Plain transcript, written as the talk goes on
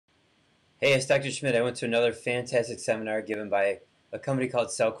Hey, it's Dr. Schmidt. I went to another fantastic seminar given by a company called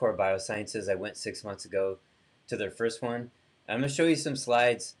Cellcore Biosciences. I went 6 months ago to their first one. I'm going to show you some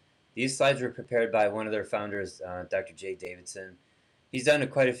slides. These slides were prepared by one of their founders, Dr. Jay Davidson. He's done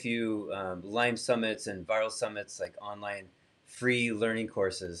quite a few Lyme summits and viral summits, like online free learning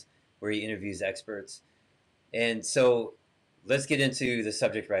courses where he interviews experts. And so let's get into the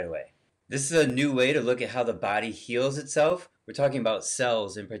subject right away. This is a new way to look at how the body heals itself. We're talking about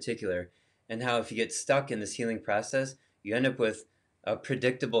cells in particular, and how if you get stuck in this healing process, you end up with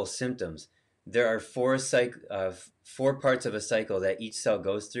predictable symptoms. There are four parts of a cycle that each cell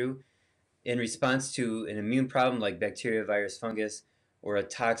goes through in response to an immune problem like bacteria, virus, fungus, or a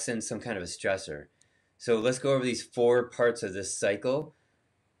toxin, some kind of a stressor. So let's go over these four parts of this cycle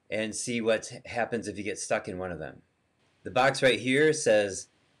and see what happens if you get stuck in one of them. The box right here says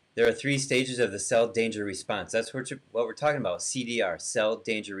there are 3 stages of the cell danger response. That's what we're talking about, CDR, cell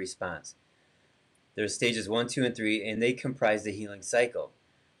danger response. There's stages 1, 2, and 3, and they comprise the healing cycle.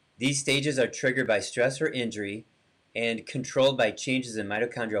 These stages are triggered by stress or injury and controlled by changes in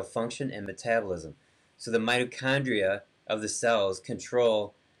mitochondrial function and metabolism. So the mitochondria of the cells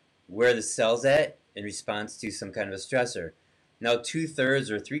control where the cell's at in response to some kind of a stressor. Now 2/3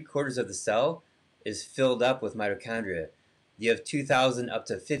 or 3/4 of the cell is filled up with mitochondria. You have 2,000 up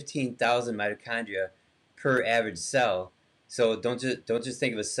to 15,000 mitochondria per average cell. So don't just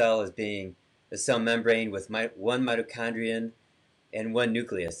think of a cell as being a cell membrane with one mitochondrion and one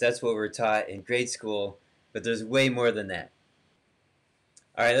nucleus. That's what we're taught in grade school, but there's way more than that.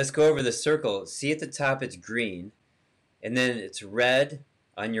 All right, let's go over the circle. See at the top it's green, and then it's red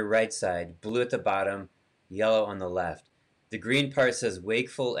on your right side, blue at the bottom, yellow on the left. The green part says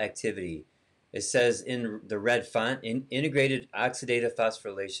wakeful activity. It says in the red font, integrated oxidative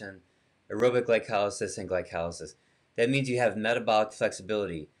phosphorylation, aerobic glycolysis, and glycolysis. That means you have metabolic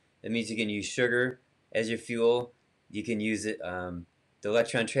flexibility. That means you can use sugar as your fuel. You can use it, the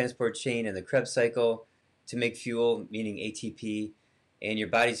electron transport chain and the Krebs cycle to make fuel, meaning ATP, and your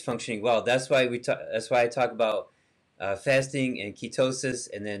body's functioning well. That's why I talk about fasting and ketosis,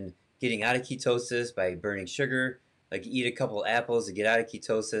 and then getting out of ketosis by burning sugar. Like eat a couple apples to get out of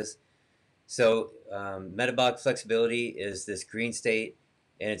ketosis. So metabolic flexibility is this green state,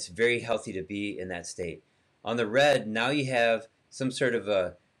 and it's very healthy to be in that state. On the red, now you have some sort of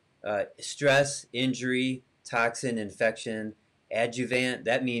a stress, injury, toxin, infection, adjuvant.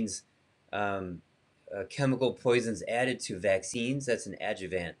 That means chemical poisons added to vaccines. That's an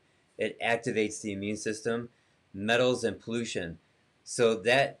adjuvant. It activates the immune system. Metals and pollution. So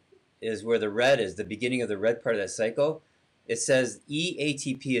that is where the red is, the beginning of the red part of that cycle. It says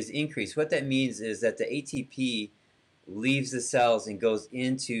eATP is increased. What that means is that the ATP leaves the cells and goes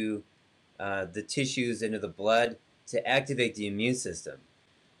into the tissues, into the blood to activate the immune system.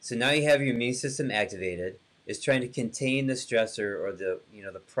 So now you have your immune system activated. It's trying to contain the stressor or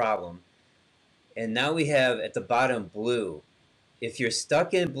the problem. And now we have at the bottom blue. If you're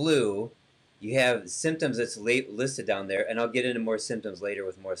stuck in blue, you have symptoms that's listed down there, and I'll get into more symptoms later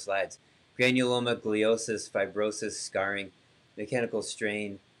with more slides. Granuloma, gliosis, fibrosis, scarring, mechanical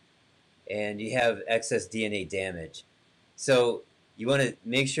strain, and you have excess DNA damage. So you want to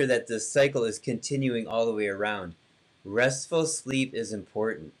make sure that the cycle is continuing all the way around. Restful sleep is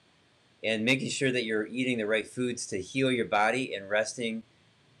important, and making sure that you're eating the right foods to heal your body and resting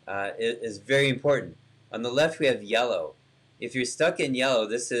is very important. On the left we have yellow. If you're stuck in yellow,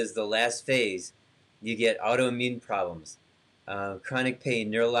 this is the last phase. You get autoimmune problems, chronic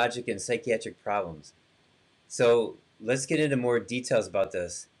pain, neurologic and psychiatric problems. So let's get into more details about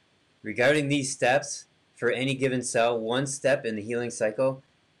this. Regarding these steps, for any given cell, one step in the healing cycle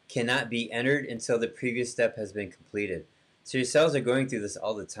cannot be entered until the previous step has been completed. So your cells are going through this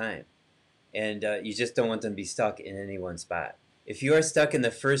all the time, and you just don't want them to be stuck in any one spot. If you are stuck in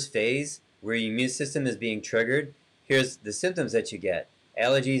the first phase, where your immune system is being triggered, here's the symptoms that you get: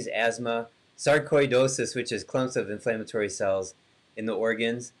 allergies, asthma, sarcoidosis, which is clumps of inflammatory cells in the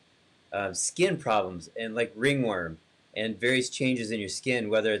organs, skin problems, and like ringworm, and various changes in your skin,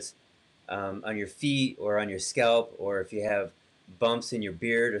 whether it's on your feet or on your scalp, or if you have bumps in your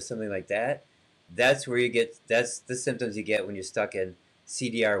beard or something like that. That's the symptoms you get when you're stuck in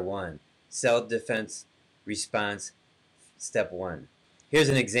CDR1, cell defense response, step 1. Here's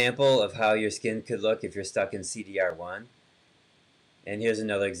an example of how your skin could look if you're stuck in CDR1. And here's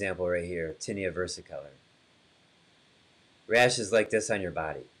another example right here, tinea versicolor. Rashes like this on your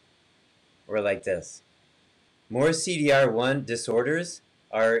body, or like this. More CDR1 disorders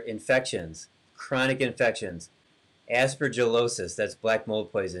are infections, chronic infections, aspergillosis, that's black mold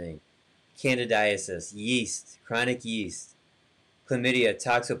poisoning, candidiasis, yeast, chronic yeast, chlamydia,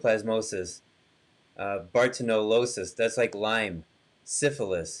 toxoplasmosis, bartonellosis, that's like Lyme,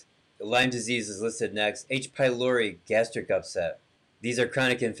 syphilis. Lyme disease is listed next. H. pylori, gastric upset. These are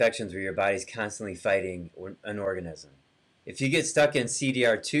chronic infections where your body's constantly fighting an organism. If you get stuck in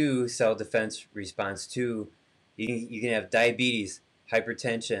CDR2, cell defense response 2, you can have diabetes,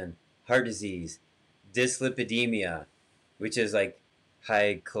 hypertension, heart disease, dyslipidemia, which is like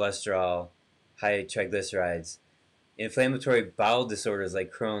high cholesterol, high triglycerides, inflammatory bowel disorders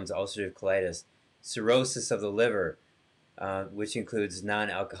like Crohn's, ulcerative colitis, cirrhosis of the liver, which includes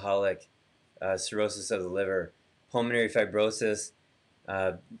non-alcoholic cirrhosis of the liver, pulmonary fibrosis,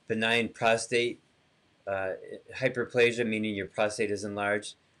 benign prostate hyperplasia, meaning your prostate is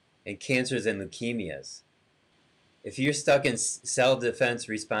enlarged, and cancers and leukemias. If you're stuck in cell defense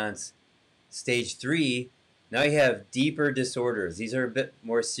response stage 3, now you have deeper disorders. These are a bit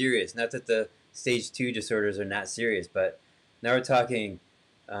more serious. Not that the stage 2 disorders are not serious, but now we're talking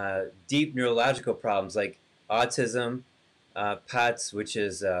deep neurological problems like autism, POTS, which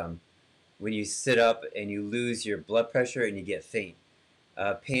is when you sit up and you lose your blood pressure and you get faint.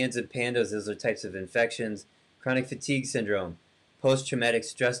 PANS and PANDAS, those are types of infections. Chronic fatigue syndrome, post-traumatic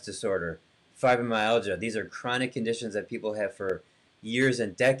stress disorder, fibromyalgia. These are chronic conditions that people have for years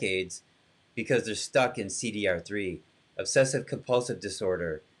and decades because they're stuck in CDR3. Obsessive compulsive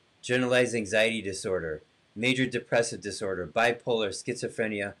disorder, generalized anxiety disorder, major depressive disorder, bipolar,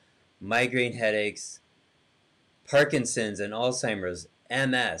 schizophrenia, migraine headaches, Parkinson's and Alzheimer's,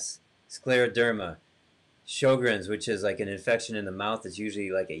 MS, scleroderma, Sjogren's, which is like an infection in the mouth. It's usually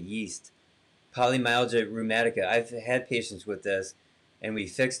like a yeast. Polymyalgia rheumatica. I've had patients with this, and we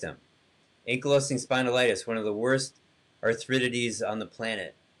fixed them. Ankylosing spondylitis, one of the worst arthritides on the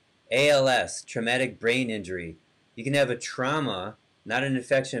planet. ALS, traumatic brain injury. You can have a trauma, not an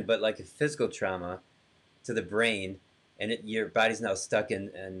infection, but like a physical trauma to the brain, and your body's now stuck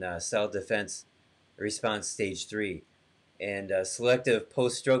in cell defense response stage 3. And selective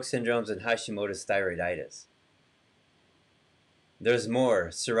post-stroke syndromes and Hashimoto's thyroiditis. There's more.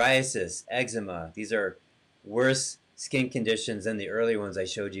 Psoriasis, eczema. These are worse skin conditions than the earlier ones I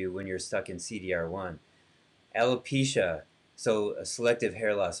showed you when you're stuck in CDR1. Alopecia, so selective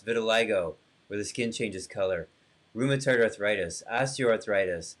hair loss. Vitiligo, where the skin changes color. Rheumatoid arthritis,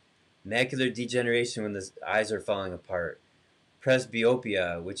 osteoarthritis, macular degeneration when the eyes are falling apart.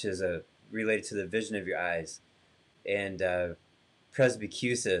 Presbyopia, which is related to the vision of your eyes. And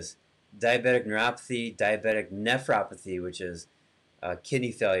presbycusis, diabetic neuropathy, diabetic nephropathy, which is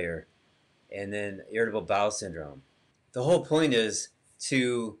kidney failure, and then irritable bowel syndrome. The whole point is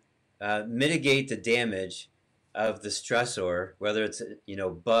to mitigate the damage of the stressor, whether it's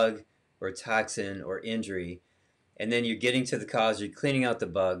bug or toxin or injury, and then you're getting to the cause. You're cleaning out the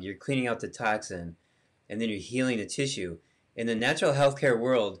bug, you're cleaning out the toxin, and then you're healing the tissue. In the natural healthcare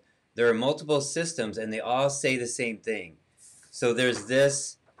world, there are multiple systems, and they all say the same thing. So there's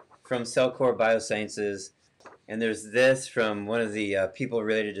this from Cellular Biosciences, and there's this from one of the people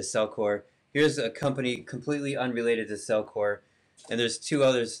related to Cellular. Here's a company completely unrelated to Cellular, and there's 2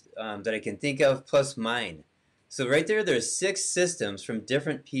 others that I can think of, plus mine. So right there, there's 6 systems from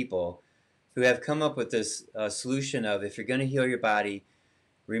different people who have come up with this solution of, if you're going to heal your body,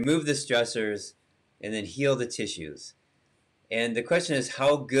 remove the stressors, and then heal the tissues. And the question is,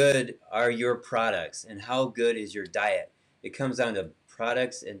 how good are your products and how good is your diet? It comes down to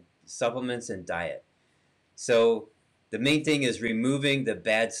products and supplements and diet. So the main thing is removing the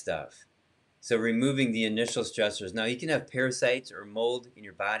bad stuff. So removing the initial stressors. Now you can have parasites or mold in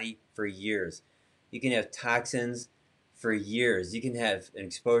your body for years. You can have toxins for years. You can have an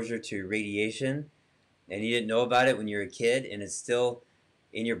exposure to radiation and you didn't know about it when you were a kid, and it's still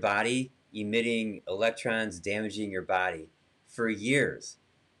in your body emitting electrons, damaging your body for years.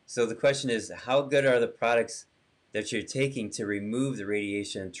 So the question is, how good are the products that you're taking to remove the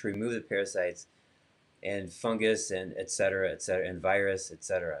radiation, to remove the parasites and fungus and et cetera, and virus,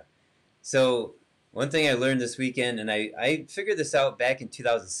 etc. So one thing I learned this weekend, and I figured this out back in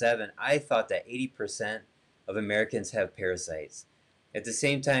 2007, I thought that 80% of Americans have parasites. At the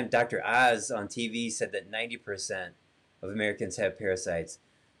same time, Dr. Oz on TV said that 90% of Americans have parasites.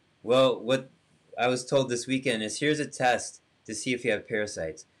 Well, what I was told this weekend is, here's a test to see if you have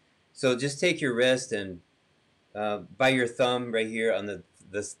parasites. So just take your wrist and by your thumb right here on the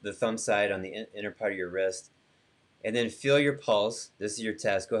thumb side on the inner part of your wrist, and then feel your pulse. This is your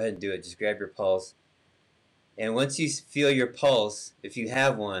test. Go ahead and do it. Just grab your pulse. And once you feel your pulse, if you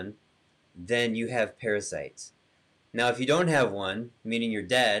have one, then you have parasites. Now, if you don't have one, meaning you're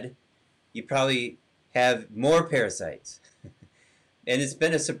dead, you probably have more parasites. And it's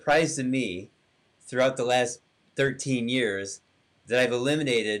been a surprise to me throughout the last 13 years that I've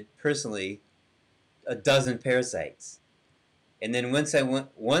eliminated personally a dozen parasites. And then once I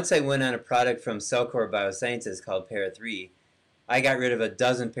went on a product from Cellular Biosciences called Para 3, I got rid of a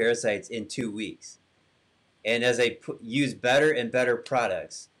dozen parasites in 2 weeks. And as I use better and better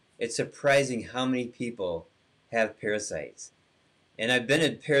products, it's surprising how many people have parasites. And I've been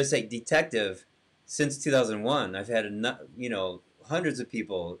a parasite detective since 2001. I've had hundreds of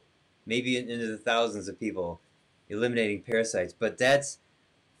people, maybe into the thousands of people, eliminating parasites. But that's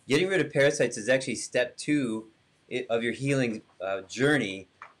getting rid of parasites is actually step two of your healing journey.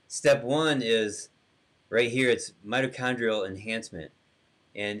 Step one is right here. It's mitochondrial enhancement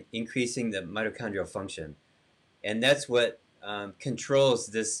and increasing the mitochondrial function. And that's what controls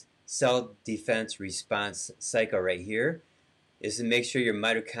this cell defense response cycle right here, is to make sure your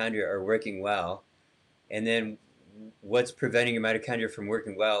mitochondria are working well. And then what's preventing your mitochondria from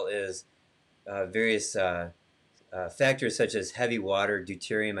working well is various factors such as heavy water,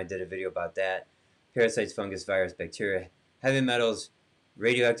 deuterium, I did a video about that, parasites, fungus, virus, bacteria, heavy metals,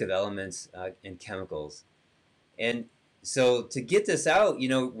 radioactive elements, and chemicals. And so to get this out,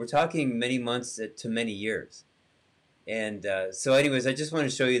 we're talking many months to many years. And so anyways, I just want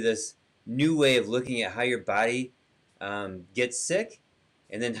to show you this new way of looking at how your body gets sick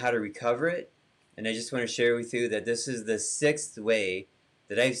and then how to recover it. And I just want to share with you that this is the sixth way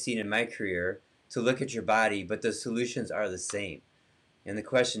that I've seen in my career to look at your body, but the solutions are the same. And the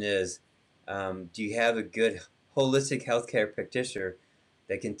question is, do you have a good holistic healthcare practitioner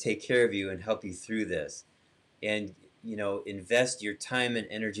that can take care of you and help you through this? And, invest your time and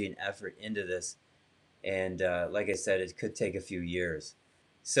energy and effort into this. And like I said, it could take a few years.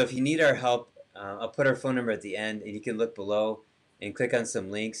 So if you need our help, I'll put our phone number at the end, and you can look below and click on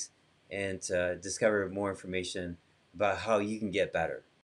some links and discover more information about how you can get better.